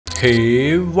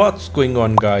Hey, what's going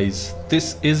on guys?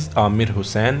 This is Amir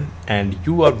Hussain and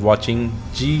you are watching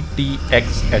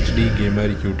GTX HD Gamer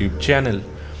YouTube channel.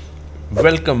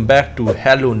 Welcome back to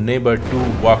Hello Neighbor 2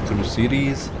 walkthrough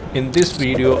series. In this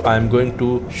video I am going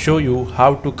to show you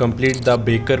how to complete the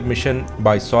baker mission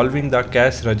by solving the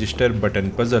cash register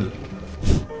button puzzle.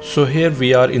 So here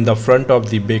we are in the front of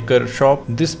the baker shop.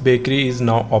 This bakery is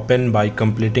now open by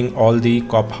completing all the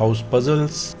cop house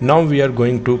puzzles. Now we are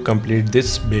going to complete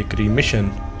this bakery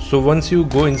mission. So once you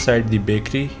go inside the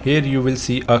bakery, here you will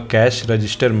see a cash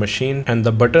register machine and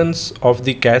the buttons of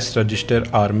the cash register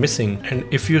are missing. And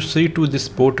if you see to this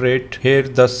portrait, here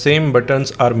the same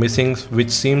buttons are missing which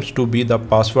seems to be the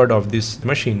password of this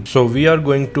machine. So we are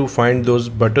going to find those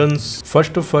buttons.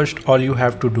 First, all you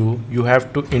have to do, you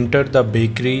have to enter the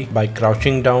bakery by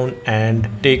crouching down and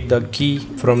take the key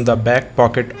from the back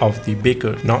pocket of the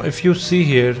baker. Now if you see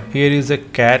here is a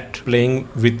cat playing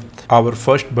with our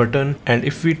first button, and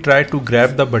if we try to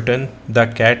grab the button, the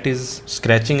cat is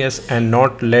scratching us and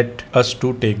not let us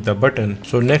to take the button.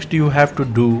 So next you have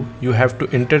to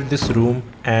enter this room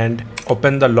and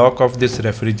open the lock of this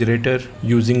refrigerator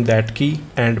using that key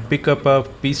and pick up a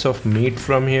piece of meat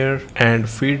from here and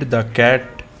feed the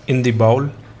cat in the bowl.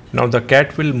 Now the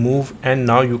cat will move and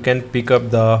now you can pick up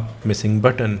the missing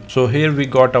button. So here we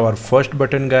got our first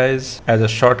button guys. As a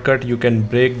shortcut you can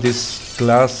break this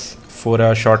glass for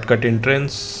a shortcut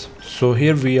entrance. So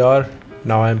here we are.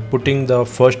 Now I'm putting the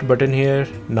first button here.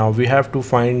 Now we have to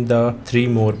find the 3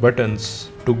 more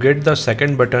buttons. To get the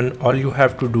second button, all you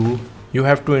have to do, you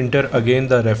have to enter again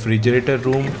the refrigerator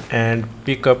room and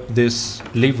pick up this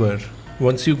lever.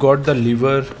 Once you got the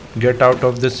lever, get out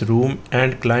of this room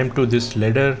and climb to this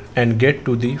ladder and get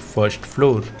to the first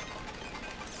floor.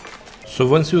 So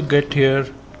once you get here,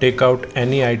 take out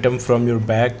any item from your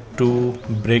bag to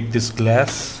break this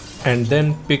glass and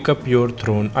then pick up your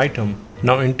thrown item.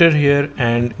 Now enter here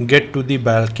and get to the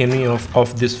balcony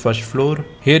of this first floor.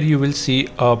 Here you will see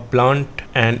a plant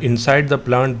and inside the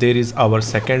plant there is our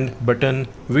second button.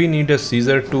 We need a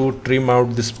scissor to trim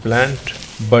out this plant,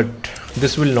 but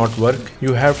this will not work.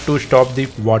 You have to stop the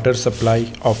water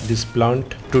supply of this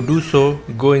plant. To do so,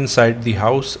 go inside the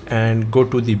house and go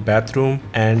to the bathroom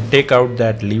and take out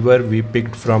that lever we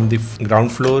picked from the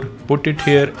ground floor. Put it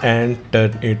here and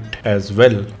turn it as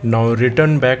well. Now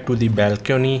return back to the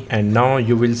balcony and now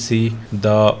you will see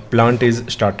the plant is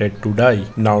started to die.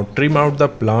 Now trim out the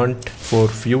plant for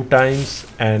few times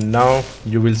and now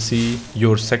you will see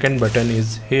your second button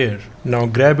is here. Now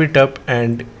grab it up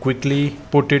and quickly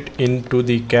put it into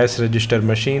the cash register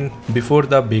machine before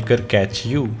the baker catch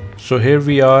you. So here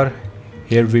we are.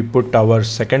 Here we put our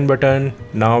second button.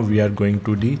 Now we are going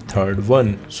to the third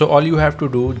one. So all you have to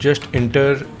do, just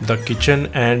enter the kitchen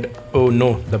and oh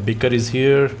no, the baker is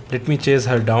here. Let me chase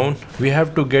her down. We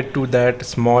have to get to that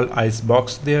small ice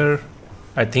box there.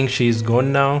 I think she is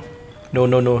gone now.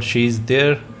 No, she is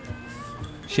there.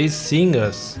 She's seeing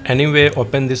us. Anyway,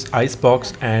 open this ice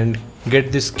box and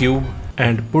get this cube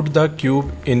and put the cube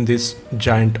in this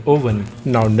giant oven.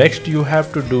 Now next you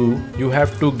have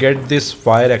to get this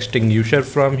fire extinguisher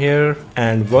from here,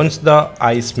 and once the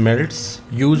ice melts,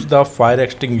 use the fire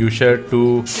extinguisher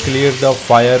to clear the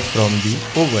fire from the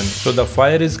oven. So the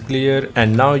fire is clear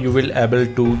and now you will able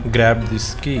to grab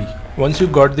this key. Once you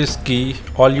got this key,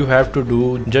 all you have to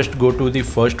do, just go to the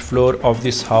first floor of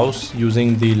this house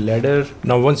using the ladder.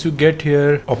 Now once you get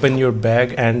here, open your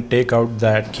bag and take out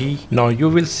that key. Now you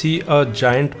will see a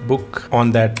giant book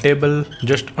on that table.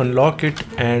 Just unlock it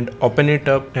and open it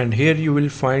up, and here you will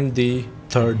find the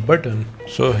third button.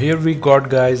 So here we got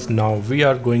guys. Now we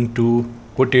are going to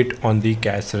put it on the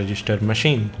cash register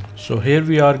machine. So here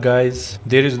we are guys.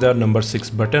 There is the number 6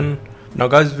 button. Now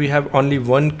guys, we have only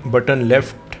one button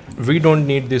left. We don't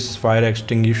need this fire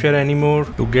extinguisher anymore.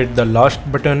 To get the last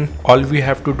button, all we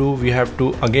have to do, we have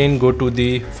to again go to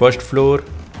the first floor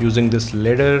using this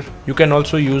ladder. You can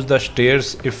also use the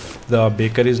stairs if the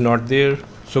baker is not there.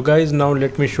 So guys, now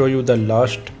let me show you the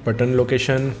last button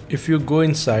location. If you go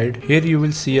inside, here you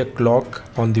will see a clock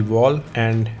on the wall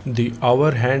and the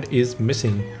hour hand is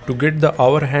missing. To get the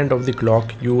hour hand of the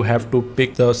clock, you have to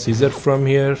pick the scissor from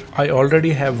here. I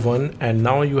already have one, and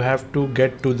now you have to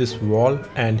get to this wall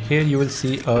and here you will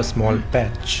see a small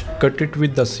patch. Cut it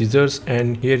with the scissors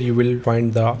and here you will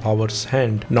find the hour's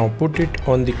hand. Now put it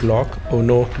on the clock. Oh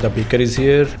no, the baker is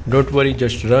here. Don't worry,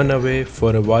 just run away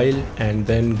for a while and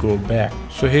then go back.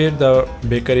 So here the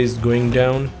baker is going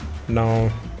down.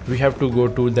 Now we have to go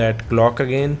to that clock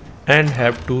again and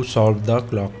have to solve the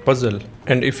clock puzzle.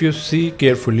 And if you see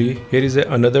carefully, here is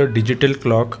another digital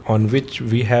clock on which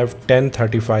we have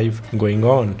 10:35 going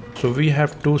on. So we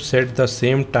have to set the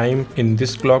same time in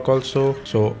this clock also.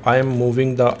 So I am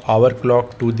moving the hour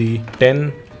clock to the 10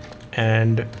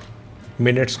 and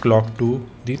minutes clock to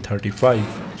the 35.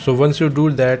 So once you do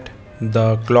that,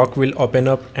 the clock will open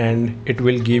up and it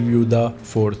will give you the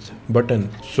fourth button.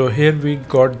 So here we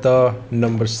got the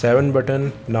number 7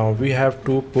 button. Now we have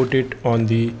to put it on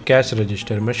the cash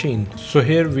register machine. So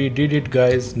here we did it,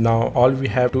 guys. Now all we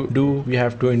have to do, we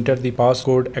have to enter the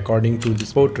passcode according to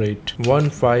this portrait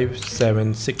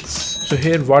 1576. So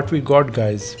here what we got,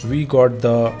 guys, we got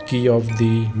the key of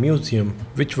the museum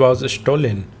which was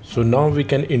stolen. So now we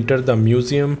can enter the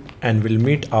museum and we'll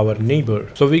meet our neighbor.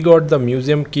 So we got the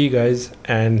museum key, guys,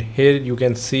 and here you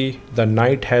can see the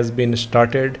night has been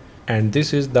started and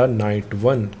this is the night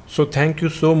 1. So thank you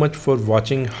so much for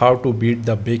watching how to beat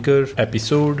the baker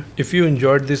episode. If you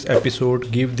enjoyed this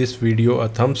episode, give this video a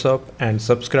thumbs up and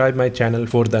subscribe my channel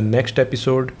for the next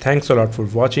episode. Thanks a lot for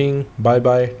watching. Bye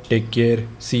bye, take care,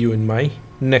 see you in my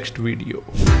next video.